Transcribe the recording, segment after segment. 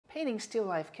painting still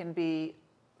life can be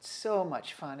so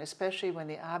much fun, especially when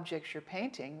the objects you're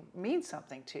painting mean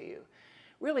something to you.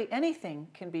 Really, anything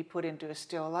can be put into a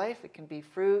still life. It can be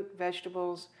fruit,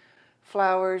 vegetables,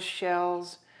 flowers,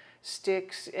 shells,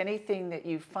 sticks, anything that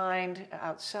you find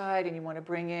outside and you want to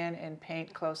bring in and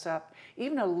paint close up.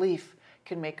 Even a leaf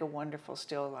can make a wonderful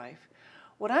still life.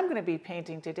 What I'm going to be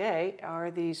painting today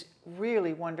are these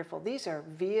really wonderful, these are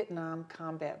Vietnam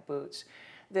combat boots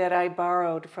that I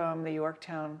borrowed from the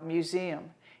Yorktown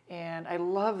Museum. And I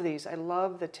love these. I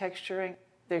love the texturing.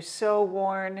 They're so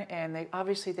worn, and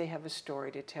obviously they have a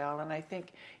story to tell. And I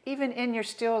think even in your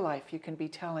still life, you can be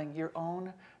telling your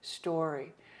own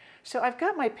story. So I've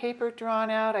got my paper drawn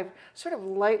out. I've sort of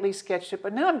lightly sketched it,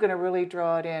 but now I'm going to really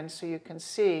draw it in so you can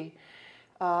see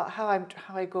how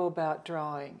I go about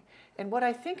drawing. And what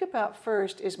I think about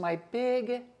first is my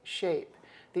big shape,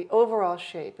 the overall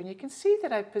shape. And you can see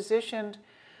that I've positioned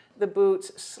the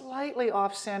boots slightly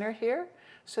off center here,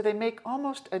 so they make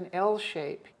almost an L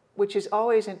shape, which is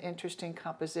always an interesting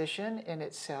composition in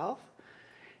itself.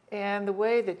 And the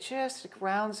way that just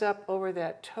rounds up over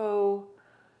that toe,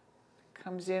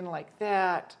 comes in like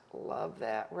that, love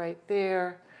that right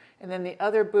there. And then the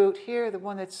other boot here, the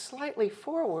one that's slightly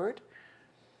forward,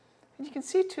 and you can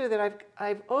see too that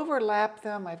I've overlapped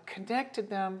them, I've connected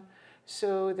them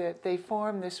so that they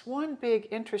form this one big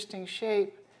interesting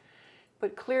shape,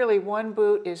 but clearly one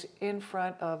boot is in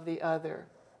front of the other.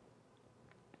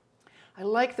 I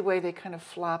like the way they kind of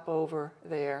flop over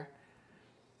there.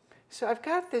 So I've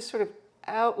got this sort of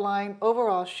outline,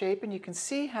 overall shape, and you can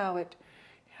see how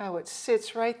it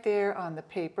sits right there on the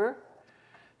paper.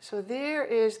 So there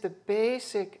is the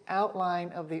basic outline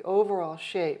of the overall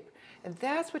shape. And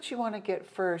that's what you want to get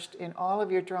first in all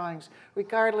of your drawings,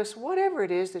 regardless, whatever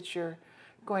it is that you're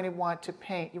going to want to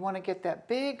paint. You want to get that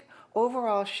big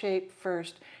overall shape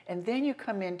first, and then you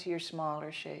come into your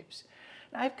smaller shapes.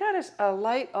 Now I've got a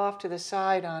light off to the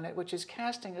side on it, which is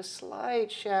casting a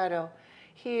slight shadow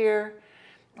here,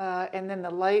 and then the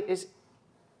light is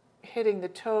hitting the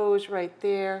toes right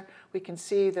there. We can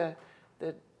see the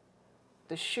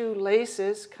shoe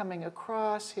laces coming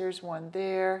across. Here's one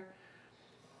there,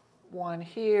 one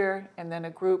here, and then a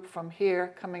group from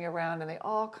here coming around, and they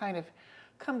all kind of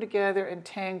come together and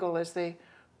tangle as they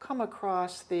come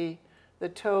across the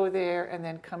toe there and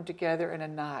then come together in a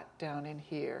knot down in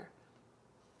here.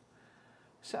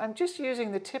 So I'm just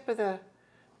using the tip of the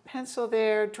pencil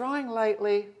there, drawing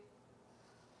lightly.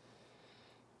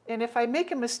 And if I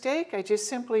make a mistake, I just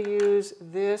simply use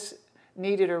this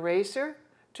kneaded eraser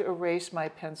to erase my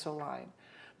pencil line.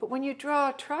 But when you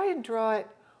draw, try and draw it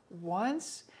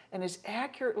once and as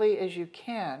accurately as you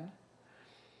can.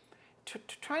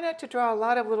 Try not to draw a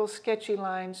lot of little sketchy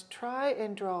lines. Try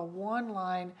and draw one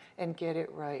line and get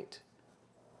it right.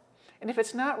 And if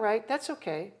it's not right, that's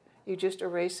okay. You just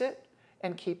erase it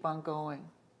and keep on going.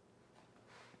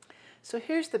 So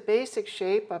here's the basic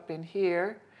shape up in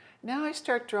here. Now I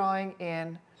start drawing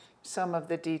in some of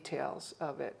the details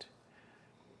of it.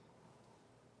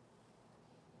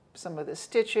 Some of the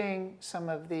stitching, some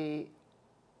of the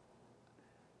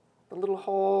little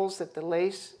holes that the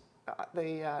lace,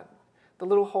 the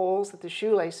little holes that the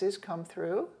shoelaces come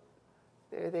through.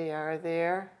 There they are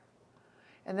there.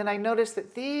 And then I notice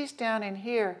that these down in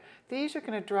here, these are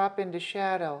going to drop into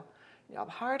shadow. I'll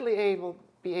hardly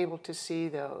be able to see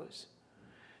those.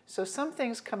 So some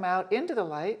things come out into the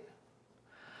light.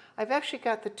 I've actually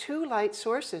got the two light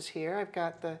sources here. I've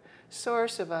got the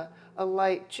source of a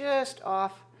light just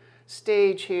off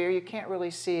stage here. You can't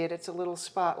really see it. It's a little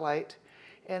spotlight.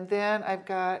 And then I've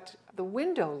got the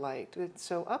window light.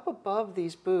 So up above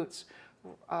these boots,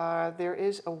 there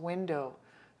is a window.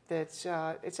 That's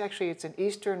it's an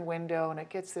eastern window, and it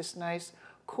gets this nice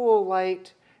cool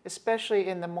light, especially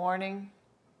in the morning.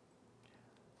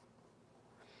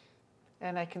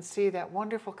 And I can see that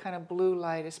wonderful kind of blue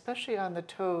light, especially on the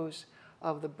toes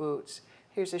of the boots.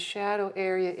 Here's a shadow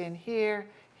area in here.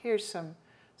 Here's some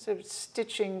sort of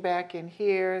stitching back in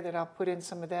here that I'll put in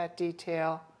some of that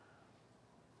detail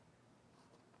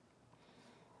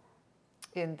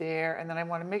in there. And then I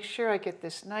want to make sure I get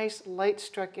this nice light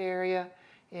struck area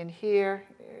in here.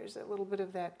 There's a little bit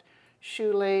of that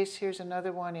shoelace. Here's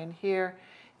another one in here.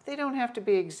 They don't have to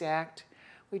be exact.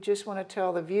 We just want to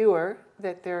tell the viewer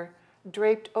that they're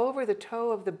draped over the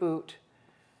toe of the boot,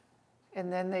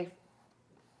 and then they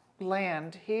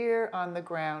land here on the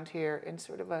ground here in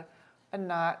sort of a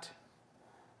knot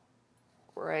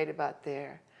right about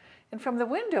there. And from the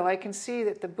window I can see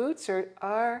that the boots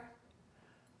are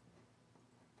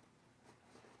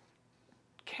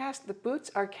the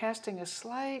boots are casting a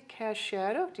slight cast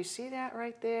shadow. Do you see that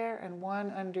right there? And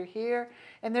one under here.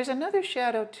 And there's another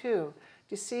shadow too. Do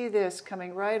you see this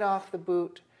coming right off the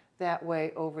boot that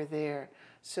way over there?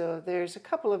 So there's a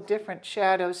couple of different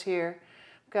shadows here.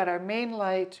 We've got our main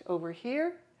light over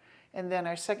here, and then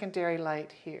our secondary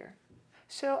light here.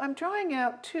 So I'm drawing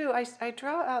out too, I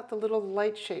draw out the little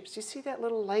light shapes. Do you see that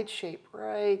little light shape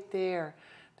right there?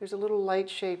 There's a little light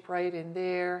shape right in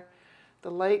there. The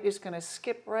light is going to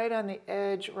skip right on the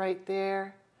edge right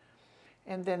there.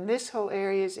 And then this whole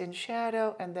area is in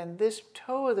shadow, and then this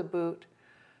toe of the boot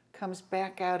comes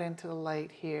back out into the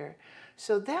light here.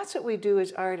 So that's what we do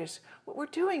as artists. What we're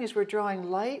doing is we're drawing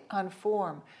light on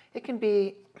form. It can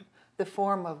be the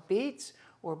form of beats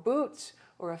or boots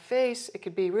or a face. It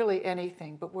could be really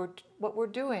anything. But what we're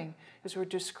doing is we're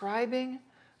describing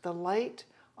the light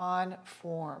on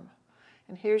form.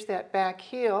 And here's that back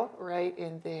heel right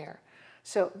in there.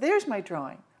 So there's my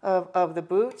drawing of the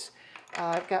boots.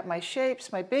 I've got my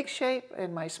shapes, my big shape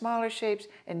and my smaller shapes,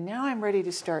 and now I'm ready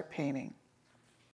to start painting.